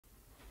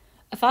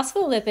A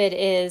phospholipid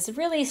is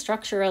really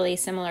structurally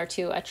similar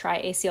to a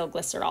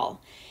triacylglycerol.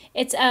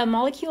 It's a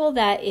molecule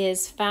that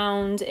is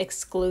found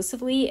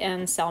exclusively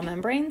in cell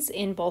membranes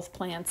in both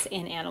plants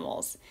and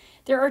animals.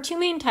 There are two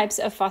main types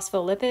of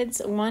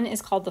phospholipids. One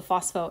is called the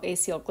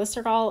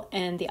phosphoacylglycerol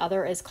and the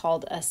other is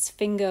called a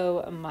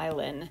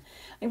sphingomyelin.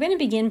 I'm going to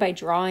begin by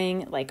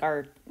drawing like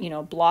our,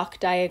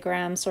 block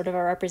diagram, sort of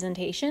a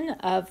representation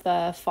of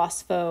the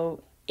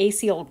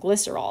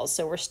phosphoacylglycerols.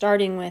 So we're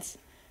starting with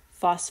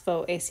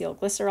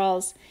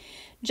phosphoacylglycerols.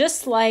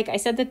 Just like I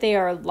said that they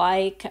are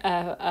like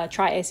a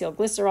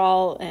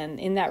triacylglycerol, and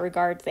in that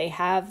regard, they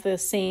have the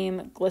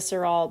same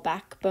glycerol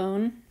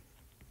backbone.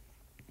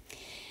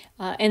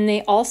 And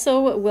they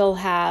also will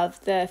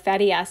have the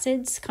fatty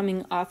acids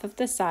coming off of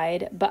the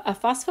side, but a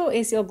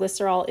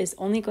phosphoacylglycerol is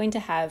only going to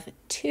have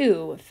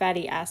 2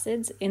 fatty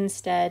acids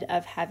instead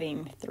of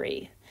having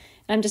 3.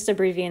 And I'm just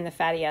abbreviating the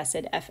fatty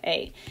acid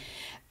FA.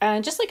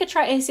 Just like a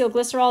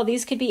triacylglycerol,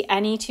 these could be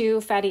any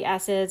 2 fatty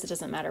acids. It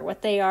doesn't matter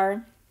what they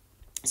are.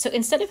 So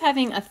instead of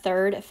having a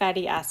 3rd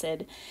fatty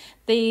acid,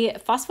 the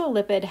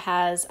phospholipid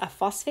has a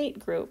phosphate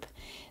group.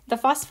 The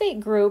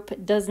phosphate group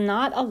does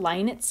not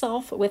align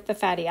itself with the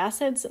fatty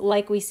acids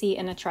like we see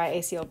in a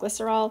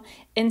triacylglycerol.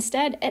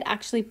 Instead, it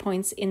actually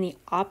points in the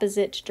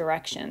opposite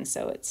direction.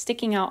 So it's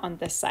sticking out on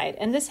this side.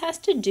 And this has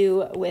to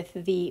do with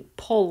the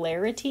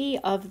polarity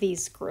of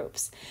these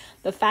groups.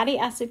 The fatty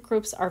acid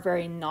groups are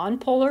very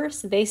nonpolar,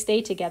 so they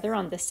stay together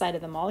on this side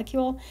of the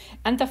molecule.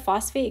 And the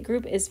phosphate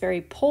group is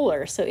very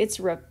polar, so it's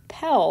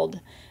repelled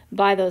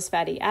by those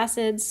fatty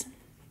acids,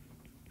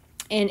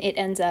 and it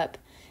ends up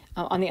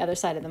on the other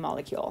side of the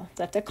molecule.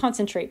 So I have to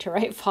concentrate to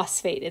write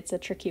phosphate. It's a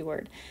tricky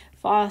word.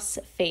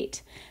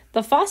 Phosphate.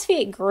 The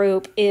phosphate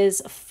group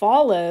is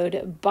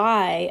followed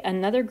by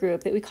another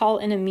group that we call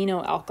an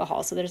amino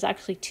alcohol. So there's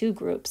actually 2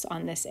 groups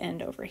on this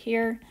end over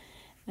here.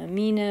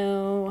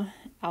 Amino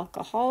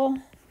alcohol.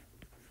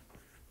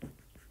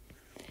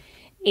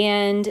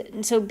 And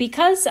so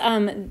because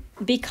the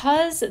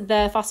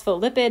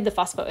phospholipid, the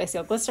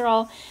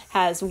phosphoacylglycerol,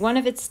 has one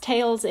of its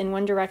tails in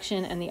one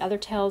direction and the other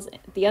tail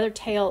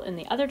in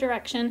the other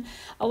direction,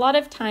 a lot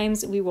of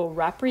times we will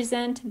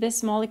represent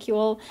this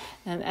molecule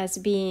as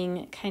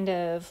being kind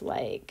of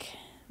like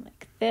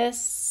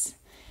this,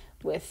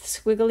 with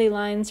squiggly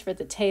lines for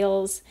the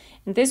tails.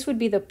 And this would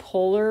be the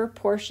polar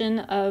portion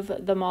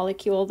of the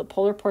molecule. The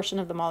polar portion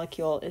of the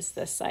molecule is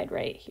this side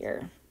right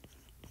here.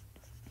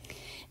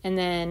 And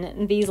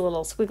then these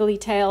little squiggly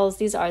tails,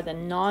 these are the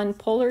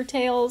non-polar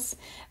tails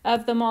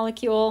of the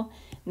molecule.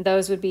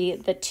 Those would be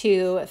the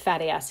 2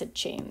 fatty acid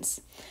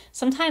chains.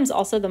 Sometimes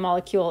also the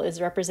molecule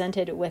is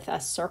represented with a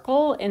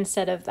circle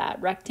instead of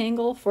that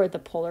rectangle for the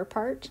polar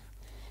part.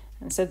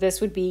 And so this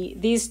would be,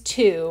 these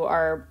 2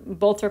 are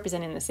both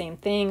representing the same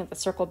thing, the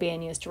circle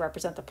being used to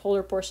represent the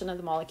polar portion of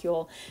the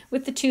molecule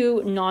with the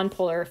 2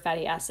 non-polar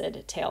fatty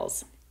acid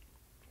tails.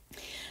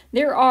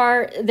 There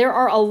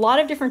are a lot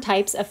of different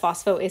types of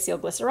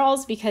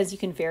phosphoacylglycerols because you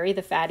can vary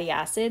the fatty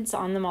acids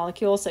on the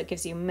molecule, so it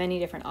gives you many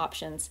different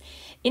options.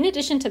 In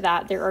addition to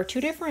that, there are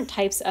 2 different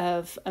types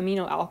of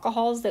amino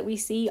alcohols that we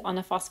see on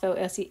a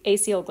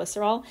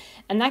phosphoacylglycerol,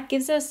 and that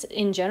gives us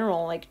in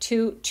general like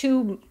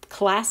two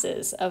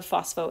classes of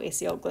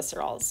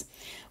phosphoacylglycerols.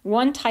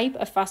 One type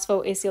of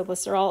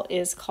phosphoacylglycerol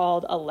is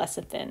called a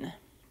lecithin.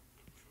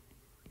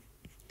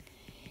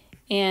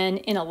 And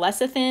in a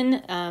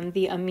lecithin,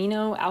 the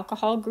amino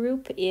alcohol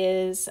group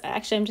is,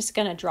 actually I'm just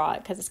going to draw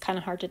it because it's kind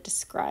of hard to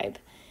describe.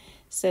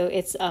 So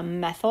it's a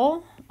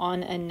methyl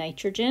on a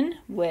nitrogen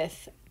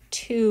with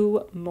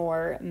 2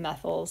 more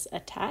methyls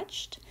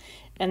attached.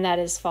 And that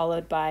is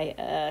followed by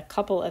a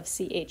couple of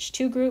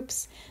CH2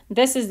 groups.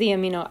 This is the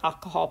amino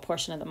alcohol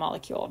portion of the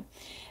molecule.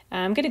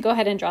 I'm going to go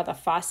ahead and draw the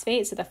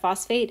phosphate. So the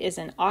phosphate is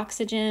an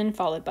oxygen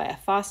followed by a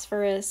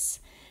phosphorus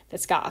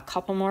that's got a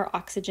couple more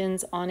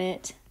oxygens on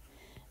it.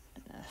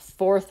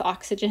 4th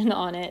oxygen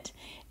on it.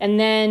 And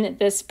then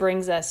this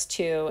brings us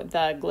to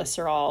the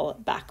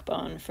glycerol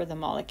backbone for the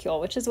molecule,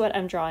 which is what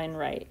I'm drawing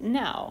right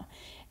now.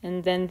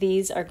 And then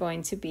these are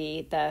going to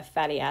be the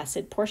fatty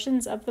acid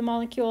portions of the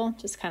molecule,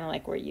 just kind of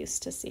like we're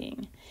used to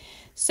seeing.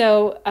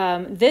 So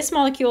this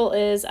molecule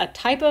is a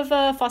type of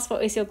a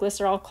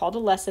phosphoacylglycerol called a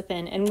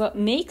lecithin, and what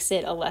makes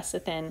it a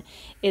lecithin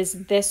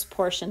is this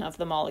portion of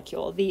the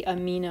molecule, the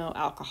amino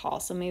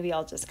alcohol. So maybe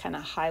I'll just kind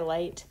of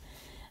highlight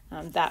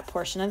that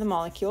portion of the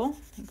molecule.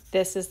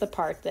 This is the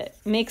part that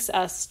makes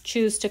us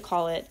choose to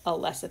call it a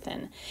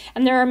lecithin.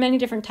 And there are many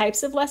different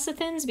types of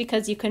lecithins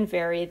because you can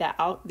vary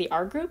the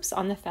R groups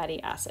on the fatty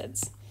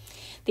acids.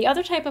 The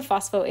other type of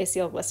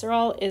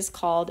phosphoacylglycerol is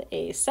called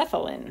a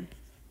cephalin.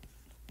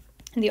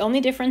 The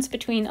only difference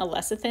between a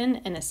lecithin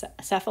and a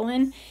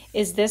cephalin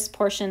is this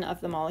portion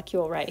of the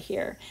molecule right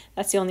here.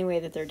 That's the only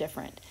way that they're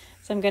different.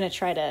 So I'm going to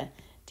try to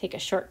take a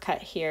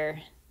shortcut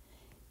here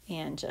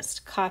and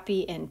just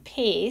copy and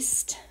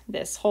paste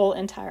this whole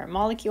entire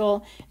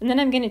molecule, and then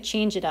I'm going to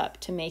change it up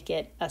to make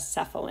it a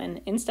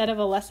cephalin instead of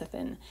a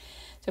lecithin.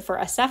 So for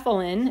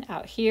acetylene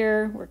out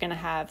here, we're going to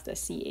have the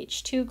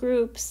CH2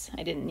 groups.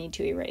 I didn't need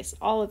to erase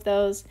all of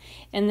those.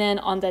 And then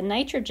on the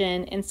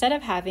nitrogen, instead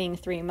of having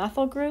 3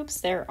 methyl groups,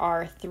 there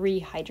are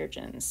 3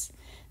 hydrogens.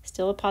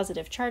 Still a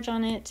positive charge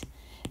on it.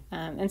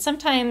 And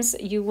sometimes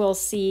you will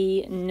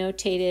see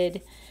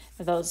notated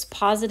those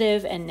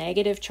positive and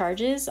negative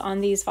charges on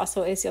these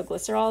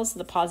phosphoacylglycerols,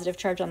 the positive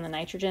charge on the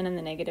nitrogen and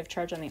the negative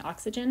charge on the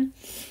oxygen.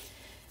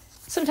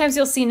 Sometimes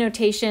you'll see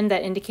notation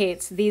that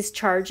indicates these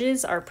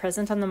charges are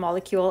present on the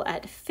molecule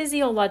at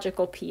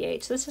physiological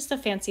pH. So this is just a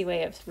fancy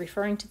way of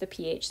referring to the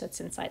pH that's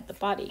inside the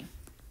body.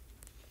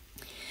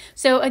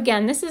 So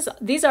again,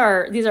 these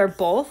are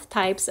both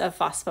types of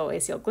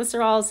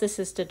phosphoacylglycerols. This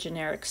is the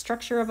generic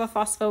structure of a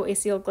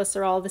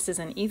phosphoacylglycerol. This is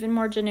an even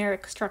more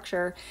generic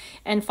structure.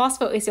 And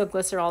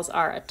phosphoacylglycerols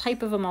are a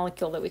type of a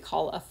molecule that we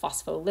call a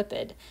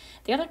phospholipid.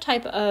 The other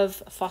type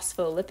of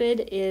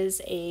phospholipid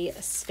is a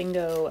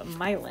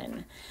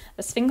sphingomyelin.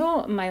 A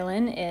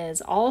sphingomyelin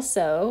is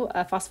also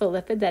a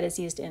phospholipid that is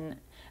used in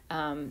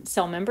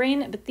cell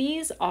membrane, but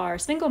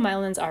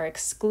sphingomyelins are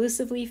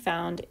exclusively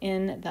found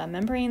in the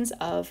membranes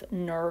of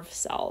nerve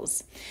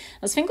cells.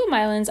 Now,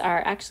 sphingomyelins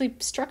are actually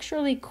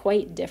structurally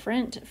quite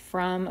different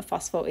from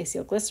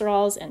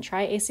phosphoacylglycerols and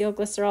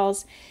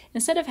triacylglycerols.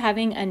 Instead of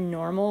having a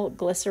normal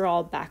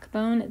glycerol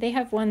backbone, they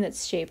have one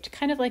that's shaped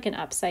kind of like an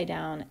upside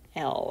down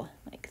L,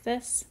 like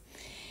this.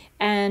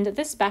 And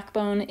this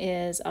backbone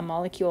is a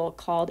molecule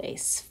called a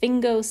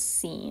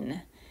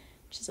sphingosine,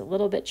 which is a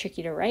little bit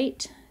tricky to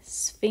write.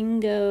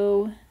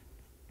 Sphingosine.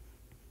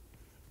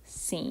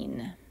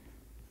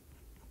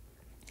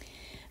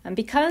 And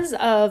because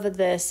of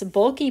this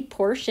bulky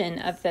portion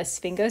of the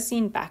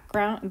sphingosine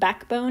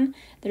backbone,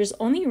 there's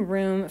only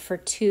room for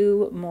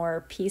 2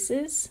 more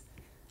pieces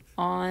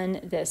on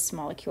this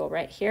molecule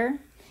right here.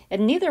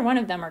 And neither one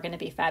of them are going to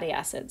be fatty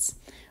acids.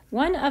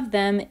 One of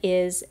them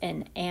is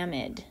an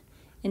amide.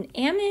 An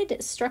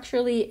amide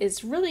structurally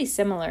is really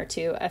similar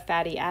to a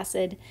fatty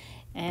acid.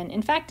 And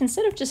in fact,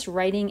 instead of just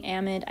writing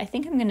amide, I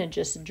think I'm going to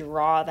just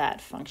draw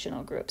that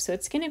functional group. So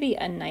it's going to be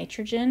a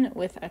nitrogen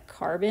with a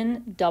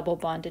carbon double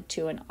bonded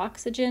to an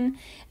oxygen,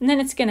 and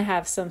then it's going to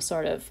have some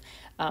sort of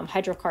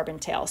hydrocarbon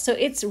tail. So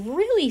it's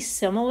really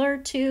similar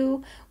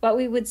to what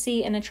we would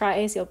see in a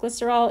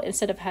triacylglycerol.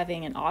 Instead of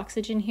having an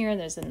oxygen here,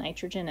 there's a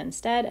nitrogen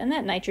instead, and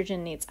that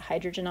nitrogen needs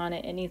hydrogen on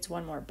it. It needs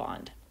one more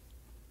bond.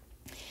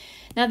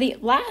 Now the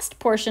last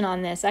portion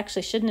on this,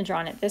 actually shouldn't have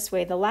drawn it this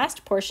way, the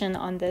last portion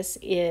on this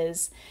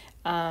is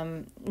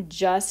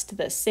just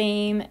the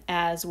same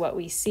as what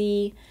we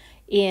see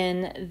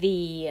in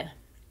the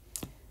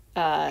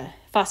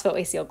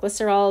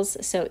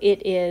phosphoacylglycerols. So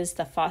it is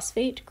the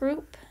phosphate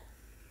group.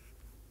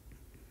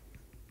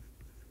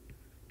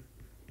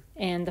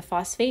 And the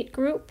phosphate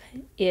group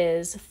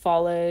is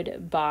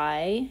followed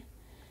by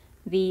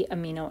the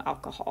amino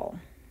alcohol.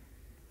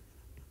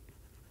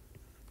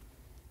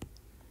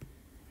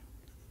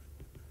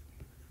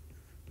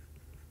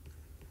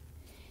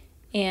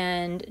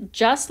 And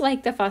just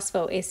like the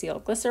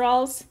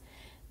phosphoacylglycerols,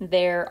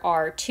 there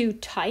are 2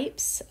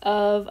 types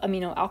of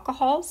amino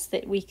alcohols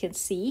that we could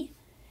see.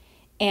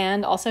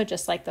 And also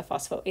just like the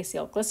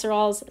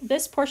phosphoacylglycerols,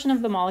 this portion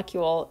of the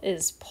molecule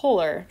is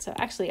polar. So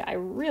actually, I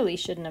really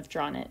shouldn't have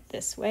drawn it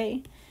this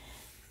way.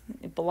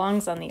 It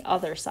belongs on the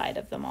other side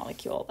of the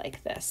molecule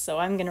like this. So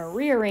I'm going to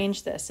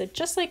rearrange this. So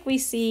just like we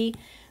see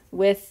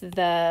with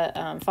the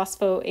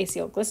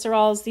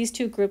phosphoacylglycerols, these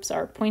 2 groups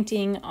are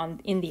pointing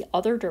in the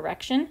other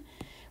direction,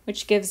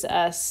 which gives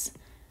us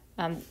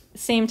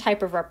same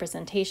type of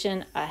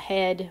representation, a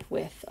head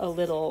with a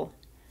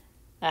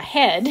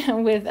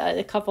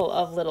couple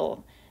of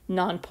little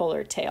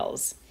nonpolar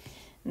tails.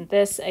 And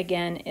this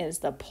again is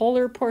the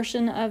polar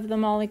portion of the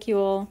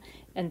molecule,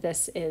 and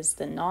this is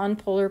the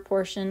nonpolar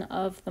portion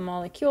of the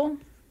molecule.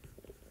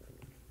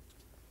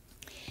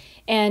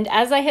 And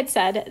as I had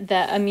said,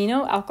 the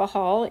amino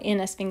alcohol in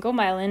a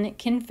sphingomyelin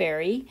can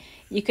vary.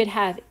 You could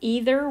have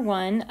either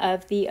one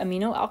of the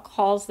amino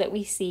alcohols that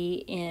we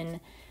see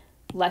in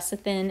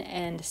lecithin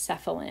and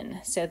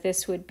cephalin. So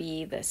this would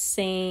be the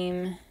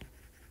same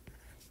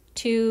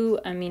 2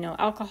 amino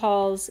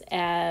alcohols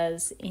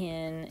as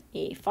in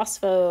a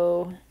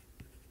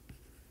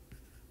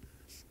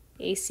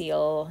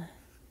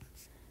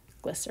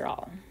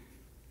phosphoacylglycerol.